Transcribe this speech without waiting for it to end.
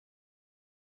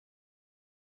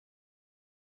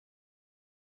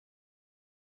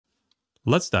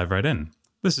Let's dive right in.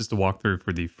 This is the walkthrough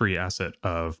for the free asset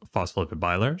of Phospholipid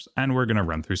Bilayers, and we're going to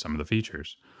run through some of the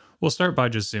features. We'll start by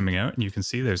just zooming out, and you can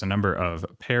see there's a number of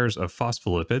pairs of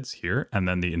phospholipids here, and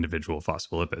then the individual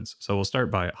phospholipids. So we'll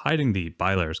start by hiding the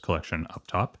Bilayers collection up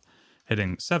top,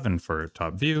 hitting 7 for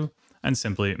top view, and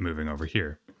simply moving over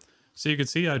here. So you can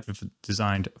see I've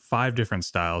designed 5 different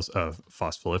styles of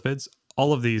phospholipids.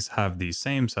 All of these have the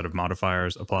same set of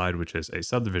modifiers applied, which is a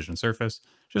subdivision surface,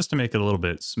 just to make it a little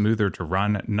bit smoother to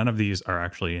run. None of these are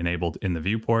actually enabled in the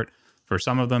viewport. For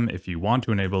some of them, if you want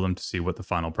to enable them to see what the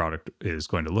final product is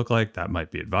going to look like, that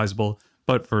might be advisable.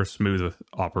 But for smooth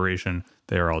operation,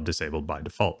 they are all disabled by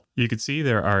default. You can see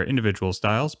there are individual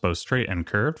styles, both straight and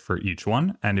curved for each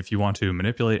one. And if you want to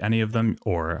manipulate any of them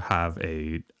or have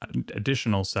an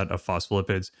additional set of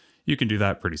phospholipids, you can do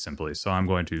that pretty simply. So I'm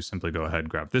going to simply go ahead and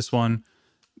grab this one,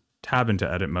 tab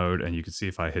into edit mode, and you can see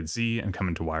if I hit Z and come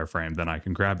into wireframe, then I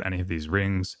can grab any of these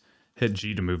rings, hit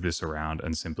G to move this around,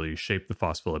 and simply shape the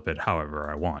phospholipid however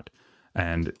I want.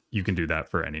 And you can do that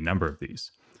for any number of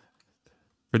these.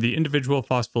 For the individual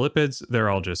phospholipids, they're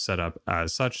all just set up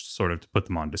as such, sort of to put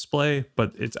them on display,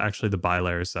 but it's actually the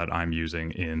bilayers that I'm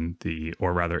using in the,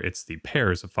 or rather it's the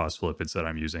pairs of phospholipids that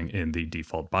I'm using in the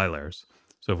default bilayers.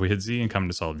 So if we hit Z and come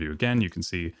to solid view again, you can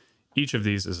see each of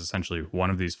these is essentially one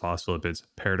of these phospholipids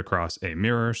paired across a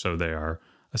mirror, so they are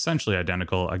essentially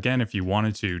identical. Again, if you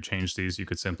wanted to change these, you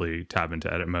could simply tab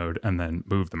into edit mode and then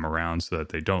move them around so that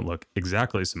they don't look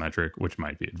exactly symmetric, which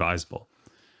might be advisable.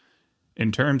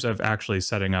 In terms of actually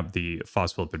setting up the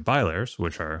phospholipid bilayers,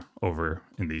 which are over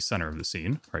in the center of the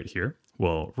scene right here,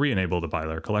 we'll re-enable the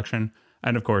Bilayer Collection.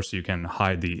 And of course, you can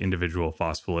hide the individual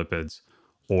phospholipids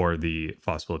or the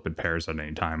phospholipid pairs at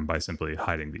any time by simply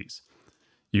hiding these.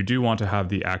 You do want to have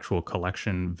the actual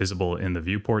collection visible in the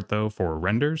viewport though for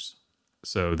renders,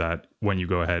 so that when you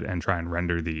go ahead and try and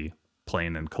render the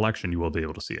plane and collection, you will be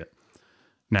able to see it.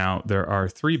 Now, there are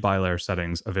 3 bilayer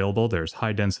settings available. There's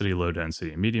high density, low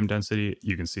density, and medium density.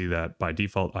 You can see that by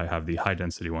default, I have the high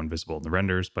density one visible in the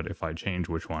renders, but if I change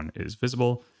which one is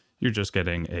visible, you're just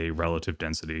getting a relative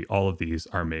density. All of these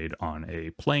are made on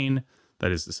a plane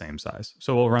that is the same size.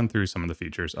 So we'll run through some of the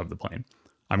features of the plane.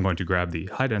 I'm going to grab the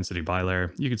high density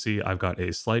bilayer. You can see I've got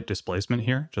a slight displacement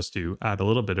here just to add a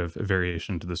little bit of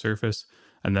variation to the surface.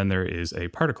 And then there is a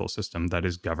particle system that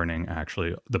is governing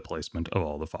actually the placement of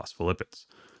all the phospholipids.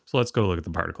 So let's go look at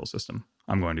the particle system.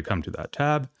 I'm going to come to that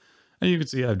tab, and you can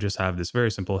see I just have this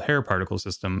very simple hair particle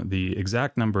system. The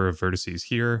exact number of vertices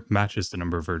here matches the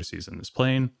number of vertices in this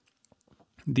plane.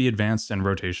 The advanced and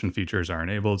rotation features are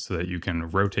enabled so that you can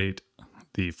rotate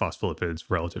the phospholipids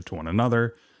relative to one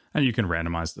another, and you can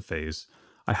randomize the phase.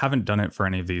 I haven't done it for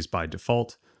any of these by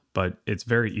default, but it's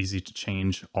very easy to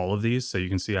change all of these. So you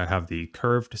can see I have the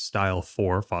curved style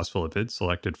 4 phospholipid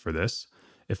selected for this.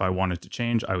 If I wanted to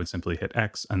change, I would simply hit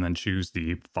X and then choose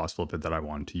the phospholipid that I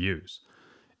wanted to use.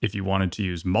 If you wanted to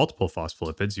use multiple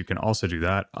phospholipids, you can also do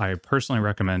that. I personally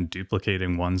recommend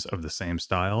duplicating ones of the same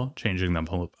style, changing them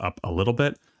up a little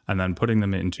bit, and then putting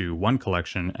them into one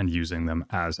collection and using them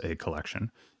as a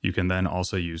collection. You can then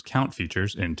also use count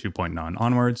features in 2.9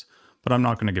 onwards, but I'm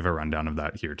not going to give a rundown of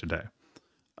that here today.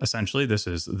 Essentially, this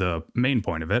is the main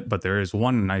point of it, but there is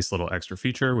one nice little extra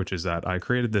feature, which is that I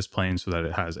created this plane so that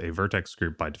it has a vertex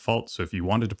group by default. So if you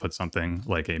wanted to put something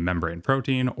like a membrane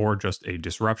protein or just a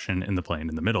disruption in the plane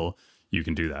in the middle, you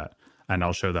can do that. And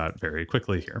I'll show that very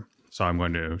quickly here. So I'm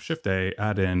going to Shift A,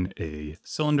 add in a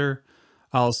cylinder.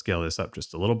 I'll scale this up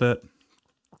just a little bit,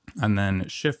 and then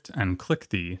Shift and click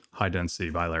the high density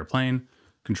bilayer plane,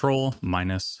 Control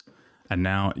minus. And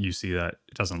now you see that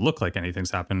it doesn't look like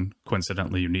anything's happened.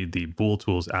 Coincidentally, you need the Bool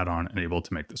Tools add-on enabled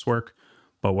to make this work.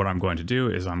 But what I'm going to do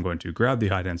is I'm going to grab the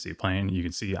high density plane. You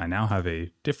can see I now have a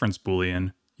difference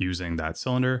Boolean using that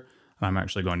cylinder. And I'm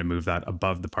actually going to move that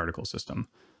above the particle system.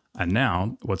 And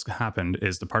now what's happened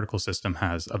is the particle system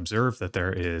has observed that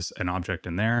there is an object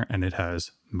in there and it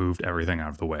has moved everything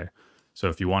out of the way. So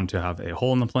if you want to have a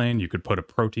hole in the plane, you could put a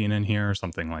protein in here or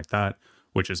something like that,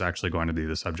 which is actually going to be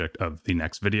the subject of the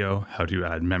next video, how to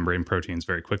add membrane proteins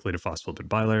very quickly to phospholipid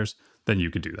bilayers, then you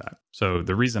could do that. So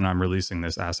the reason I'm releasing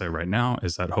this assay right now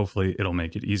is that hopefully it'll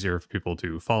make it easier for people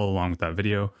to follow along with that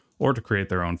video or to create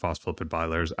their own phospholipid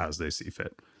bilayers as they see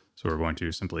fit. So we're going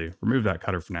to simply remove that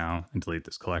cutter for now and delete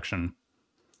this collection.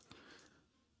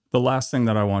 The last thing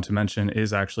that I want to mention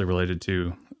is actually related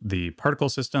to the particle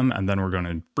system, and then we're going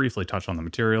to briefly touch on the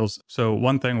materials. So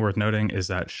one thing worth noting is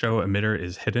that show emitter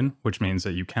is hidden, which means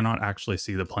that you cannot actually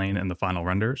see the plane in the final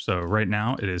render. So right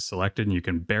now it is selected and you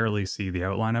can barely see the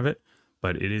outline of it,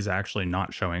 but it is actually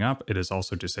not showing up. It is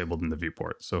also disabled in the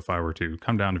viewport. So if I were to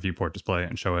come down to viewport display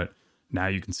and show it, now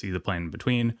you can see the plane in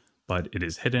between, but it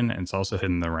is hidden, and it's also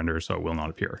hidden in the render, so it will not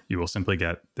appear. You will simply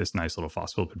get this nice little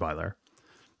phospholipid bilayer.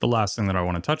 The last thing that I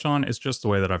want to touch on is just the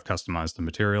way that I've customized the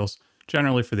materials.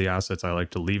 Generally for the assets, I like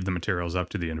to leave the materials up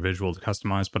to the individual to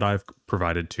customize, but I've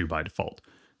provided 2 by default.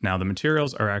 Now the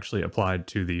materials are actually applied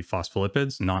to the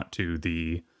phospholipids, not to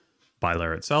the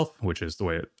bilayer itself, which is the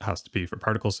way it has to be for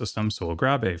particle systems. So we'll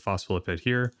grab a phospholipid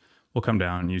here. We'll come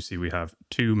down, you see we have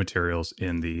 2 materials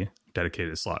in the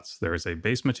dedicated slots. There is a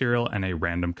base material and a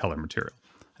random color material.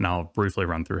 And I'll briefly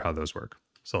run through how those work.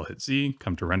 So I'll hit Z,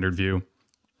 come to rendered view,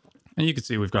 and you can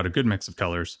see we've got a good mix of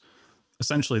colors.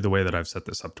 Essentially, the way that I've set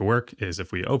this up to work is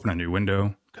if we open a new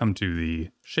window, come to the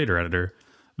shader editor,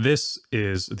 this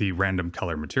is the random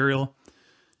color material.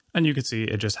 And you can see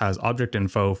it just has object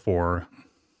info for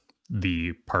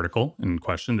the particle in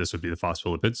question. This would be the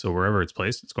phospholipid. So wherever it's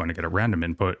placed, it's going to get a random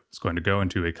input. It's going to go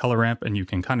into a color ramp, and you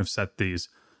can kind of set these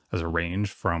as a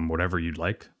range from whatever you'd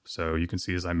like. So you can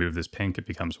see as I move this pink, it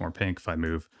becomes more pink. If I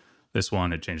move this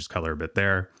one, it changes color a bit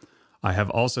there. I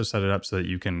have also set it up so that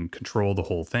you can control the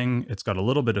whole thing. It's got a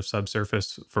little bit of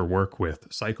subsurface for work with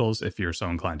cycles if you're so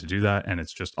inclined to do that, and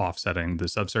it's just offsetting the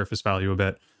subsurface value a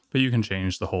bit, but you can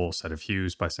change the whole set of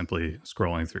hues by simply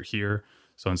scrolling through here.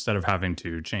 So instead of having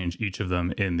to change each of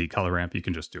them in the color ramp, you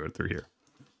can just do it through here.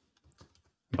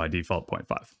 By default,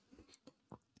 0.5.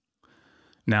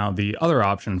 Now, the other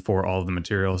option for all of the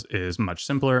materials is much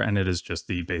simpler, and it is just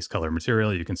the base color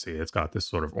material. You can see it's got this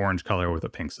sort of orange color with a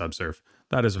pink subsurf.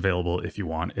 That is available if you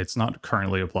want. It's not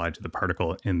currently applied to the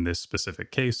particle in this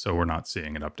specific case, so we're not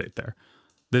seeing an update there.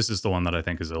 This is the one that I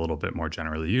think is a little bit more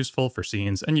generally useful for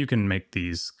scenes, and you can make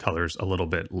these colors a little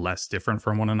bit less different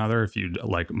from one another if you'd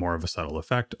like more of a subtle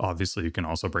effect. Obviously, you can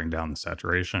also bring down the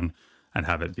saturation and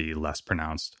have it be less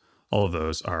pronounced. All of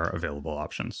those are available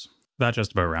options. That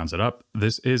just about rounds it up.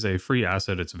 This is a free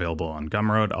asset. It's available on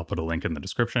Gumroad. I'll put a link in the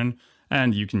description,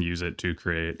 and you can use it to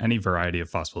create any variety of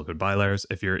phospholipid bilayers.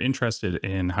 If you're interested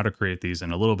in how to create these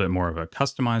in a little bit more of a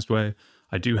customized way,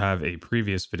 I do have a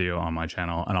previous video on my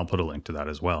channel, and I'll put a link to that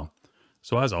as well.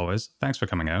 So as always, thanks for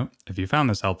coming out. If you found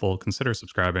this helpful, consider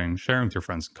subscribing, sharing with your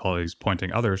friends and colleagues,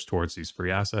 pointing others towards these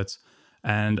free assets.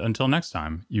 And until next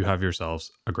time, you have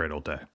yourselves a great old day.